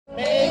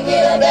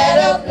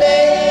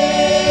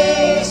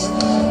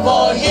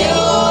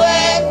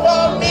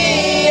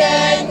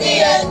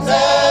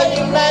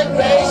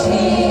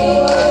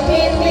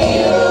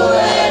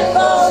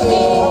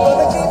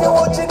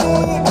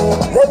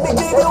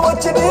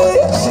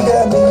She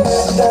got me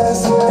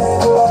dancing,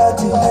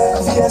 party,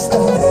 fiesta,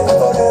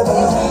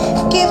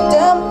 forever. Give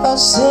them our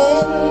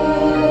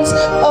sins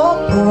of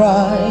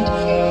pride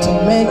to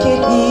make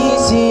it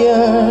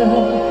easier.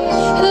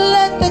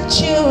 Let the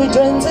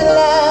children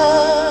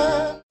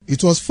laugh.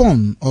 It was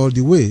fun all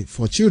the way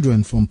for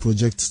children from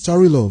Project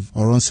Starry Love,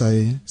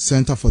 Oronsaye,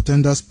 Center for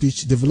Tender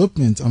Speech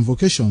Development and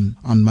Vocation,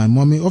 and My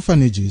Mommy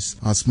Orphanages,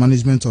 as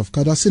management of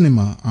Kada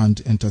Cinema and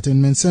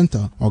Entertainment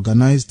Center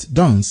organized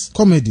dance,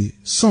 comedy,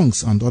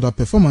 songs and other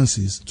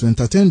performances to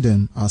entertain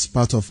them as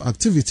part of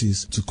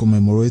activities to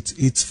commemorate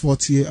its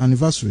 40th year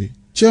anniversary.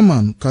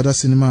 Chairman, Kada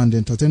Cinema and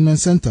Entertainment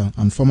Center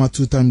and former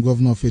two-time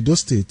governor of Edo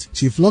State,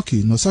 Chief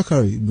Lucky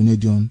Nosakari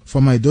Ibunedion,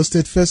 former Edo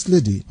State First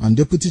Lady and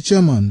Deputy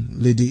Chairman,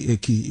 Lady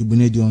Eki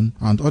Ibunedion,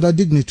 and other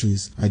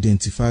dignitaries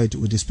identified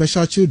with the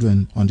special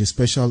children on the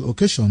special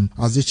occasion,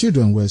 as the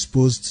children were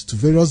exposed to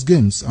various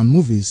games and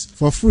movies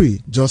for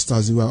free, just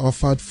as they were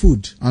offered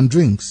food and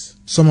drinks.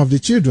 Some of the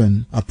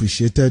children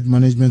appreciated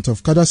management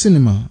of Kada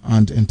Cinema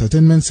and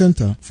Entertainment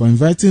Center for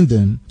inviting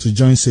them to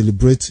join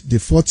celebrate the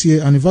 40th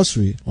year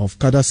anniversary of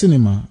Kada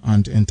Cinema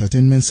and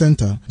Entertainment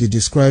Center. They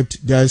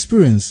described their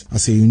experience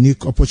as a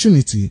unique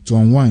opportunity to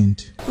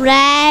unwind.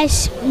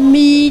 Rice,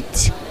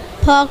 meat,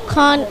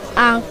 popcorn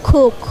and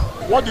coke.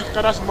 What did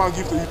Kada Cinema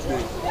give to you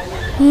today?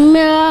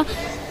 Mirror,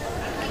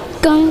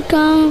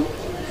 kankan,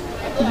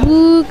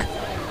 book,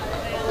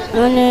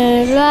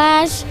 and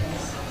rice,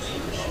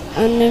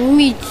 and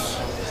meat.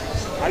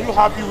 Are you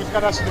happy with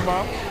Kada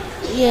Cinema?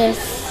 Yes.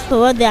 For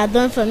what they have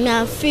done for me,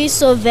 I feel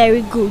so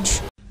very good.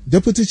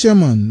 Deputy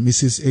Chairman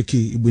Mrs.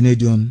 Eki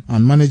Ibunedion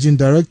and Managing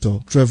Director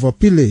Trevor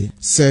Pile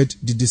said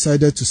they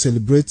decided to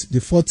celebrate the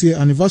 40th year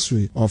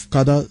anniversary of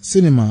Kada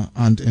Cinema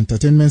and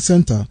Entertainment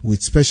Center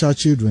with special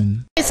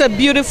children. It's a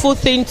beautiful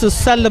thing to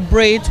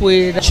celebrate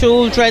with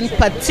children,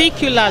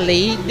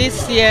 particularly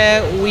this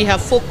year we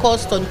have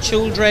focused on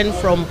children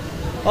from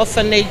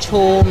orphanage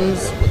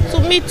homes to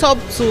meet up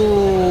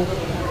to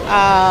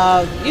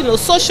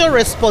social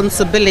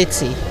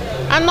responsibility.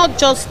 And not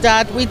just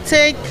that, we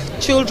take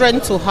children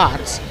to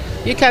heart.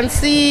 You can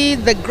see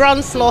the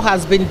ground floor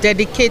has been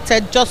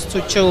dedicated just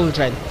to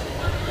children,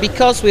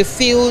 because we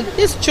feel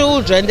these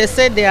children, they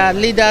say they are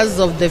leaders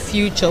of the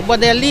future, but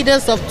they're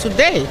leaders of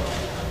today.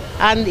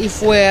 And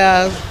if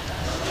we're,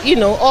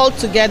 all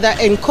together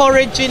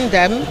encouraging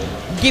them,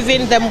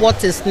 giving them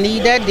what is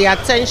needed, the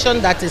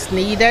attention that is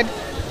needed,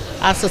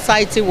 our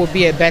society will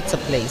be a better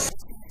place.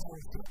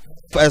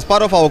 As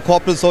part of our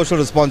corporate social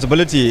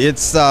responsibility,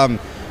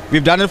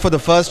 we've done it for the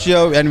first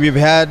year and we've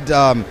had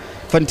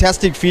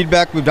fantastic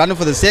feedback. We've done it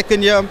for the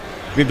second year,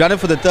 we've done it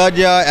for the third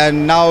year,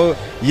 and now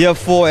year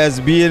 4 has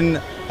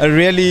been a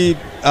really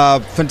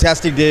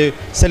fantastic day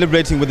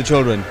celebrating with the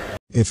children.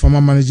 A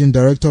former managing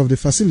director of the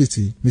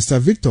facility, Mr.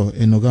 Victor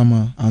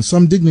Enogama, and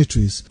some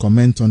dignitaries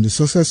comment on the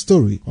success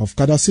story of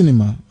Kada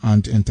Cinema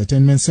and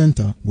Entertainment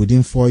Center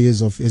within 4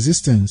 years of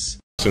existence.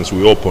 Since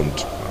we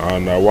opened,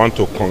 and I want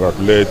to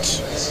congratulate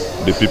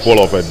the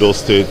people of Edo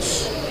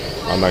State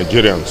and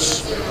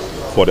Nigerians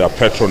for their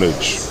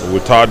patronage.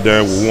 Without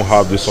them, we won't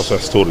have these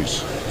success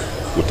stories.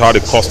 Without the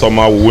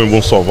customer, we won't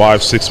even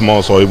survive 6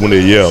 months or even a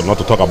year, not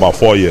to talk about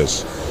 4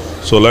 years.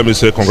 So let me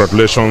say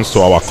congratulations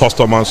to our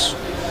customers.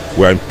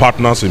 We are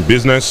partners in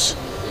business.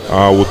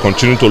 We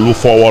continue to look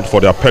forward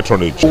for their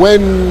patronage.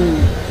 When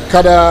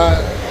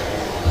Kada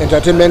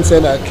Entertainment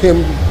Center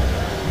came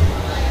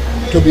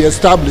to be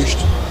established,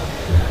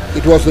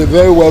 it was a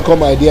very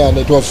welcome idea, and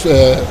it was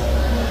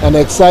an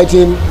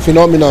exciting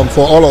phenomenon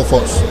for all of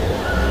us.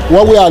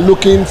 What we are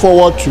looking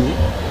forward to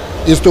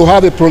is to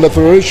have a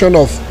proliferation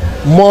of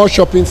more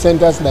shopping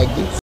centers like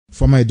this.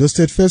 Former Edo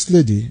State First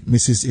Lady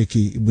Mrs.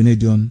 Eki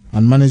Ibunedion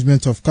and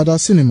management of Kada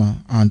Cinema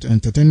and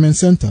Entertainment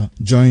Center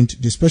joined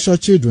the special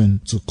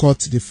children to cut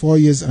the 4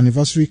 years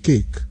anniversary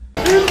cake.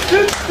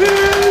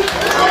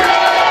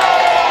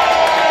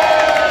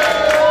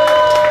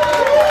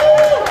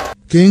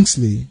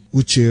 Kingsley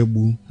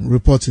Uchebu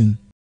reporting.